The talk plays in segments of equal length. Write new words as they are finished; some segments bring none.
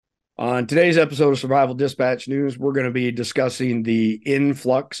On today's episode of Survival Dispatch News, we're going to be discussing the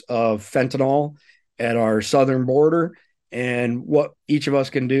influx of fentanyl at our southern border and what each of us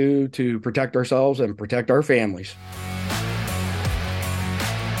can do to protect ourselves and protect our families.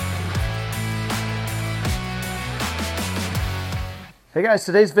 Hey guys,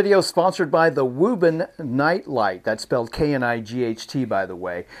 today's video is sponsored by the Woobin Nightlight. That's spelled K-N-I-G-H-T, by the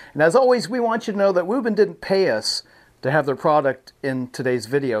way. And as always, we want you to know that Woobin didn't pay us to have their product in today's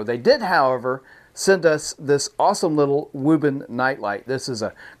video. They did, however, send us this awesome little Woobin Nightlight. This is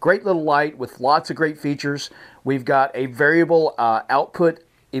a great little light with lots of great features. We've got a variable output,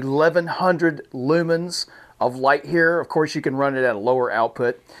 1100 lumens of light here. Of course, you can run it at a lower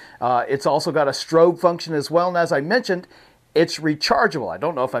output. It's also got a strobe function as well. And as I mentioned, it's rechargeable. I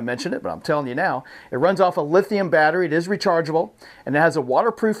don't know if I mentioned it, but I'm telling you now. It runs off a lithium battery. It is rechargeable, and it has a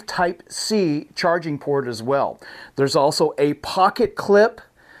waterproof Type-C charging port as well. There's also a pocket clip.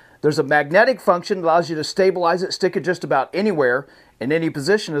 There's a magnetic function that allows you to stabilize it, stick it just about anywhere in any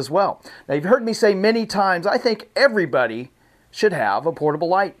position as well. Now, you've heard me say many times, I think everybody should have a portable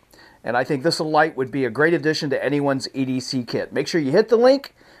light, and I think this little light would be a great addition to anyone's EDC kit. Make sure you hit the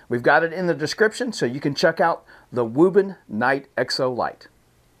link. We've got it in the description, so you can check out the Woobin Night Exo Light.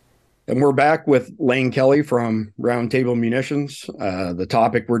 And we're back with Lane Kelly from Roundtable Munitions. The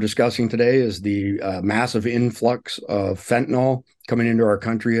topic we're discussing today is the massive influx of fentanyl coming into our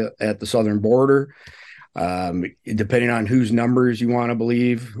country at the southern border. Depending on whose numbers you want to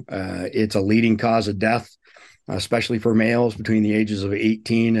believe, it's a leading cause of death, especially for males between the ages of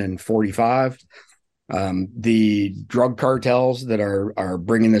 18 and 45. The drug cartels that are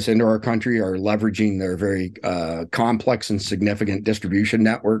bringing this into our country are leveraging their very complex and significant distribution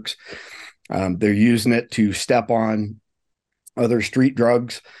networks. They're using it to step on other street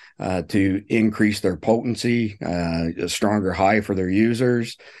drugs to increase their potency, a stronger high for their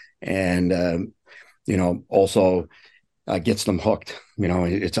users, and also gets them hooked.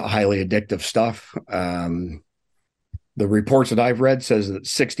 It's a highly addictive stuff. The reports that I've read says that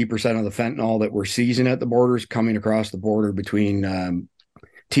 60% of the fentanyl that we're seizing at the border is coming across the border between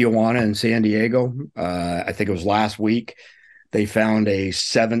Tijuana and San Diego. I think it was last week they found a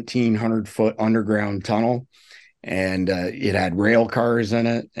 1,700-foot underground tunnel, and it had rail cars in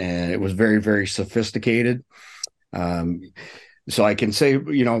it, and it was very, very sophisticated. So I can say,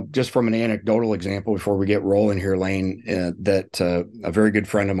 just from an anecdotal example before we get rolling here, Lane, that a very good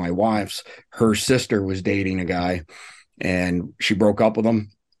friend of my wife's, her sister was dating a guy, and she broke up with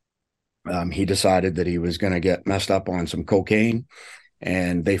him. He decided that he was going to get messed up on some cocaine,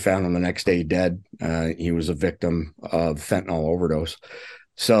 and they found him the next day dead. He was a victim of fentanyl overdose.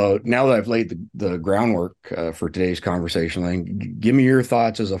 So now that I've laid the groundwork for today's conversation, Lane, give me your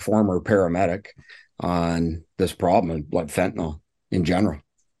thoughts as a former paramedic on this problem of blood fentanyl in general.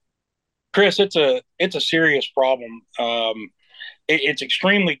 Chris, it's a serious problem. It's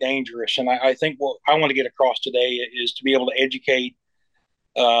extremely dangerous, and I think what I want to get across today is to be able to educate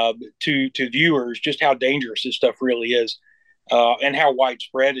to viewers just how dangerous this stuff really is, and how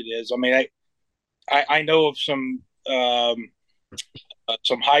widespread it is. I mean, I know of some high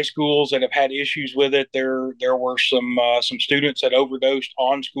schools that have had issues with it. There were some students that overdosed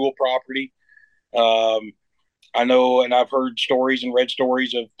on school property. I know, and I've heard stories and read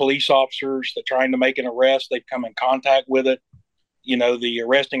stories of police officers that trying to make an arrest, they've come in contact with it. The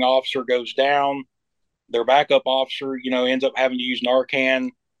arresting officer goes down. Their backup officer, ends up having to use Narcan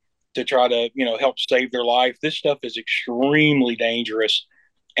to try to, help save their life. This stuff is extremely dangerous,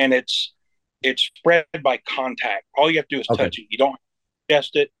 and it's spread by contact. All you have to do is touch it. You don't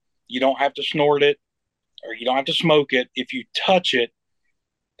ingest it. You don't have to snort it, or you don't have to smoke it. If you touch it,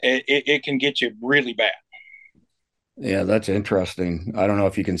 it can get you really bad. Yeah, that's interesting. I don't know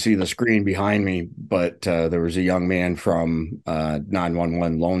if you can see the screen behind me, but there was a young man from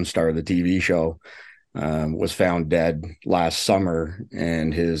 911 Lone Star, the TV show, was found dead last summer,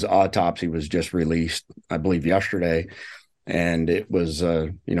 and his autopsy was just released, I believe, yesterday. And it was,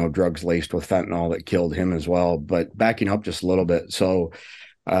 drugs laced with fentanyl that killed him as well. But backing up just a little bit. So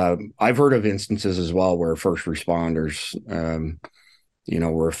I've heard of instances as well where first responders,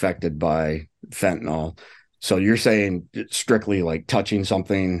 were affected by fentanyl. So you're saying strictly like touching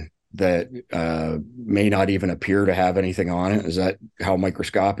something that may not even appear to have anything on it? Is that how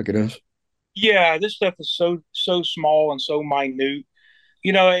microscopic it is? Yeah, this stuff is so small and so minute.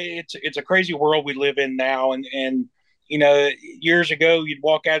 It's a crazy world we live in now. And years ago, you'd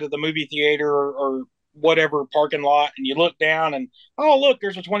walk out of the movie theater or whatever parking lot, and you look down and, oh, look,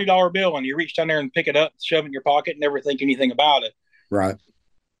 there's a $20 bill. And you reach down there and pick it up, shove it in your pocket, and never think anything about it. Right.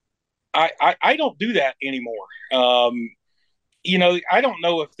 I don't do that anymore. I don't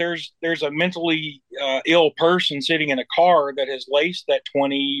know if there's a mentally ill person sitting in a car that has laced that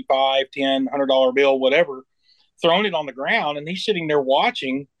 25, 10, $100 bill, whatever, thrown it on the ground, and he's sitting there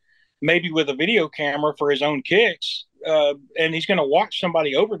watching, maybe with a video camera for his own kicks, and he's going to watch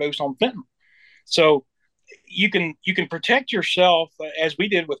somebody overdose on fentanyl. So you can protect yourself as we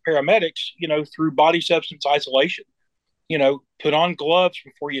did with paramedics, through body substance isolation. Put on gloves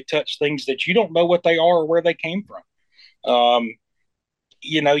before you touch things that you don't know what they are or where they came from.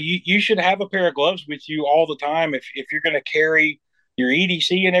 You should have a pair of gloves with you all the time. If you're going to carry your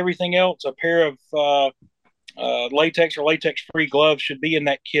EDC and everything else, a pair of latex or latex free gloves should be in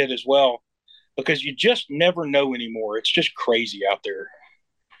that kit as well, because you just never know anymore. It's just crazy out there.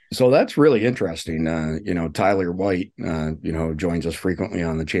 So that's really interesting. Tyler White, joins us frequently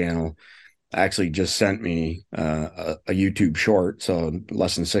on the channel, actually just sent me a YouTube short, so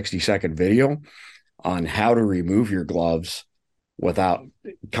less than 60-second video on how to remove your gloves without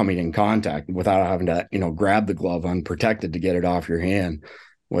coming in contact, without having to, grab the glove unprotected to get it off your hand,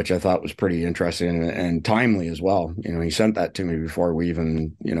 which I thought was pretty interesting and timely as well. He sent that to me before we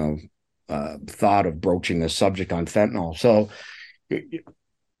even, thought of broaching this subject on fentanyl. So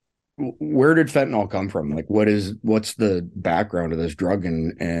where did fentanyl come from? Like, what's the background of this drug,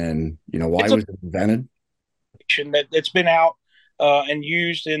 and why was it invented? That's been out and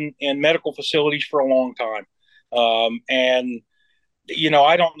used in medical facilities for a long time. And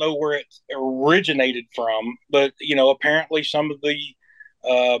I don't know where it originated from, but apparently some of the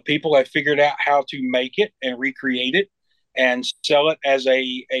people have figured out how to make it and recreate it and sell it as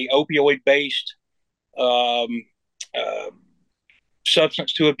a opioid based um, uh,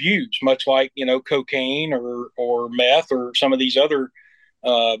 substance to abuse, much like cocaine or meth or some of these other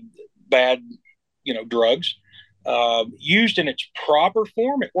uh, bad drugs. Used in its proper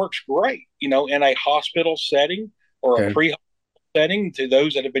form, it works great. In a hospital setting or a Okay. pre setting, to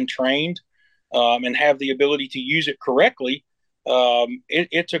those that have been trained and have the ability to use it correctly,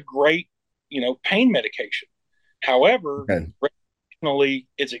 it's a great pain medication. However, Okay. recreationally,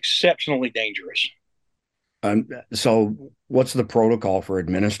 it's exceptionally dangerous. So what's the protocol for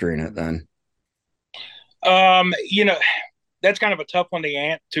administering it then? Um, you know, that's kind of a tough one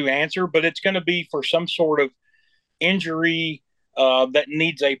to answer, but it's going to be for some sort of injury that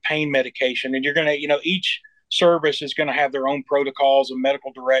needs a pain medication, and you're going to, each service is going to have their own protocols and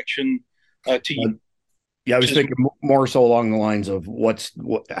medical direction to use. Yeah, I was thinking more so along the lines of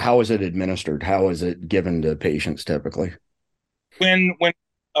how is it administered? How is it given to patients typically? When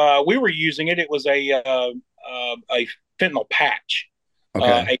we were using it, it was a fentanyl patch,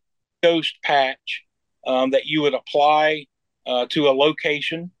 Okay. a dosed patch that you would apply to a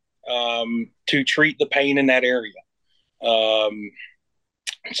location to treat the pain in that area. Um,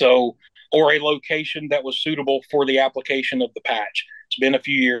 so, or a location that was suitable for the application of the patch. It's been a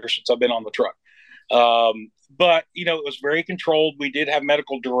few years since I've been on the truck. But, it was very controlled. We did have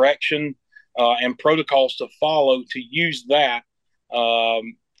medical direction and protocols to follow to use that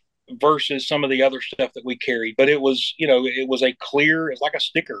versus some of the other stuff that we carried. But it's like a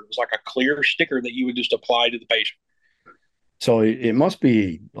sticker. It was like a clear sticker that you would just apply to the patient. So it must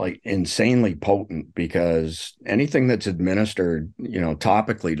be like insanely potent, because anything that's administered,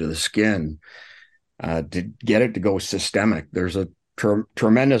 topically to the skin, to get it to go systemic, there's a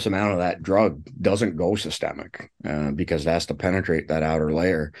tremendous amount of that drug doesn't go systemic because it has to penetrate that outer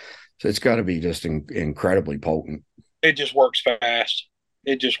layer. So it's got to be just incredibly potent. It just works fast.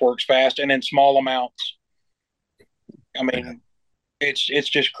 It just works fast and in small amounts. I mean, it's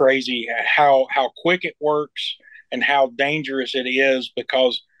just crazy how quick it works and how dangerous it is,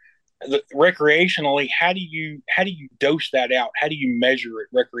 because recreationally, how do you dose that out? How do you measure it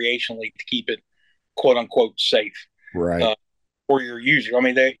recreationally to keep it quote unquote safe Right. for your user? I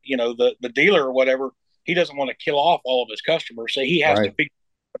mean, the dealer or whatever, he doesn't want to kill off all of his customers, so he has to Right.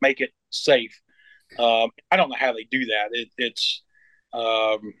 make it safe. I don't know how they do that. It's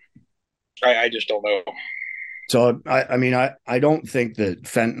um, I just don't know. So I don't think that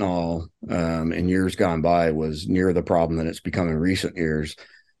fentanyl in years gone by was near the problem that it's become in recent years.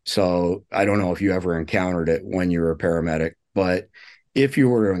 So I don't know if you ever encountered it when you were a paramedic, but if you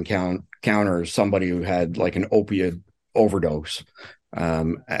were to encounter somebody who had like an opiate overdose,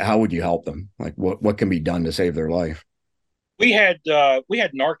 how would you help them? Like what can be done to save their life? We had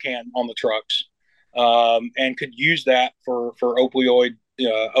Narcan on the trucks, and could use that for opioid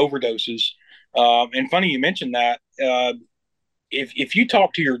overdoses. And funny you mentioned that. If you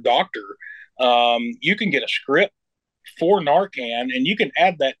talk to your doctor, you can get a script for Narcan, and you can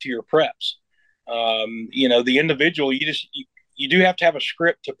add that to your preps. The individual, you do have to have a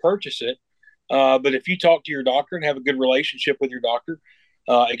script to purchase it. But if you talk to your doctor and have a good relationship with your doctor,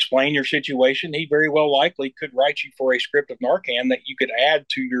 explain your situation, he very well likely could write you for a script of Narcan that you could add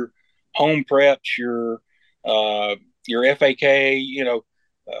to your home preps, your FAK,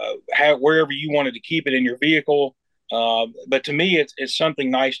 wherever you wanted to keep it in your vehicle. But to me, it's something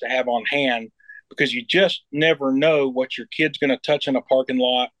nice to have on hand because you just never know what your kid's going to touch in a parking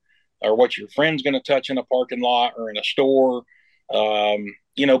lot or what your friend's going to touch in a parking lot or in a store.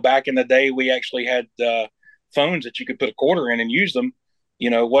 Back in the day, we actually had phones that you could put a quarter in and use them.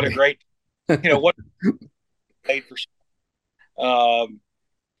 What a great, what paid for.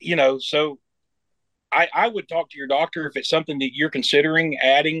 So I would talk to your doctor if it's something that you're considering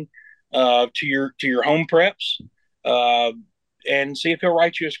adding to your home preps, and see if he'll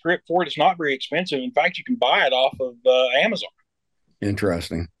write you a script for it. It's not very expensive. In fact, you can buy it off of Amazon.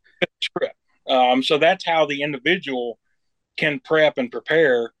 Interesting. Script. So that's how the individual can prep and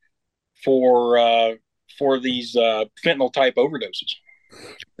prepare for these fentanyl type overdoses.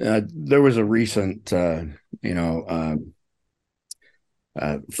 There was a recent, first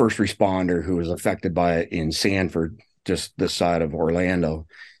responder who was affected by it in Sanford, just this side of Orlando.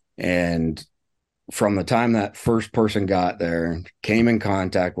 And from the time that first person got there, came in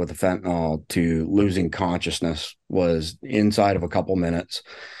contact with the fentanyl to losing consciousness was inside of a couple minutes.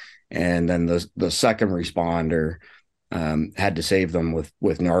 And then the second responder had to save them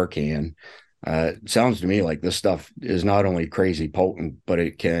with Narcan. It sounds to me like this stuff is not only crazy potent, but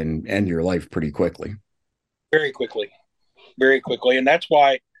it can end your life pretty quickly. Very quickly. Very quickly. And that's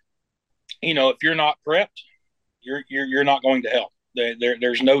why, if you're not prepped, you're not going to help.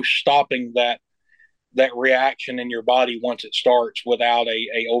 There's no stopping that reaction in your body once it starts without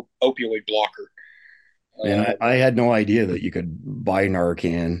a opioid blocker. And I had no idea that you could buy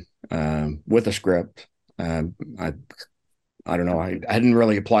Narcan with a script. I don't know. I hadn't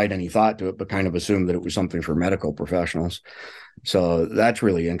really applied any thought to it, but kind of assumed that it was something for medical professionals. So that's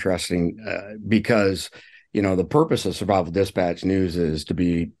really interesting because, the purpose of Survival Dispatch News is to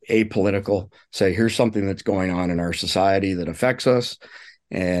be apolitical, say, here's something that's going on in our society that affects us.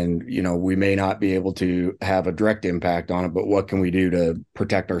 And, we may not be able to have a direct impact on it, but what can we do to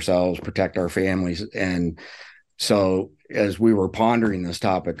protect ourselves, protect our families? And so as we were pondering this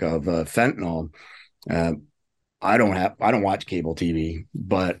topic of fentanyl, I don't watch cable TV,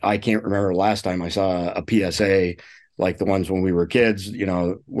 but I can't remember the last time I saw a PSA like the ones when we were kids,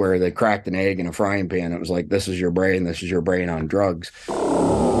 where they cracked an egg in a frying pan. It was like, this is your brain on drugs.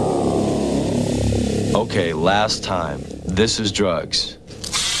 Okay, last time. This is drugs.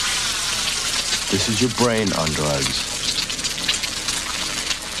 This is your brain on drugs.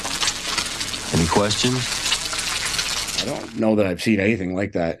 Any questions? I don't know that I've seen anything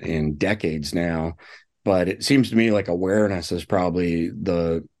like that in decades now, but it seems to me like awareness is probably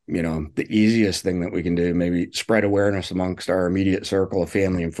the easiest thing that we can do. Maybe spread awareness amongst our immediate circle of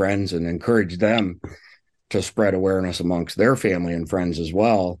family and friends and encourage them to spread awareness amongst their family and friends as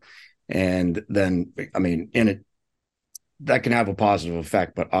well. And then, in it, that can have a positive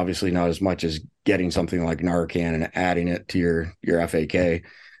effect, but obviously not as much as getting something like Narcan and adding it to your FAK.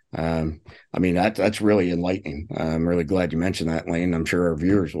 That's really enlightening. I'm really glad you mentioned that, Lane. I'm sure our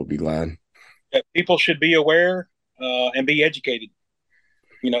viewers will be glad. People should be aware and be educated.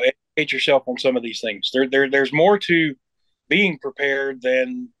 Educate yourself on some of these things. There's more to being prepared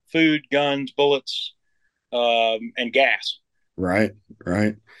than food, guns, bullets, and gas. Right.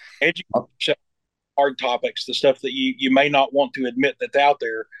 Educate yourself on hard topics, the stuff that you may not want to admit that's out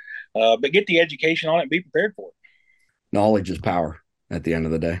there, but get the education on it and be prepared for it. Knowledge is power at the end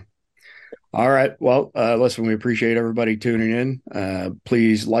of the day. All right. Well, listen, we appreciate everybody tuning in.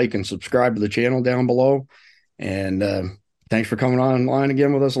 Please like and subscribe to the channel down below. And thanks for coming online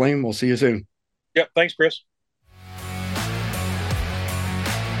again with us, Lane. We'll see you soon. Yep. Thanks, Chris.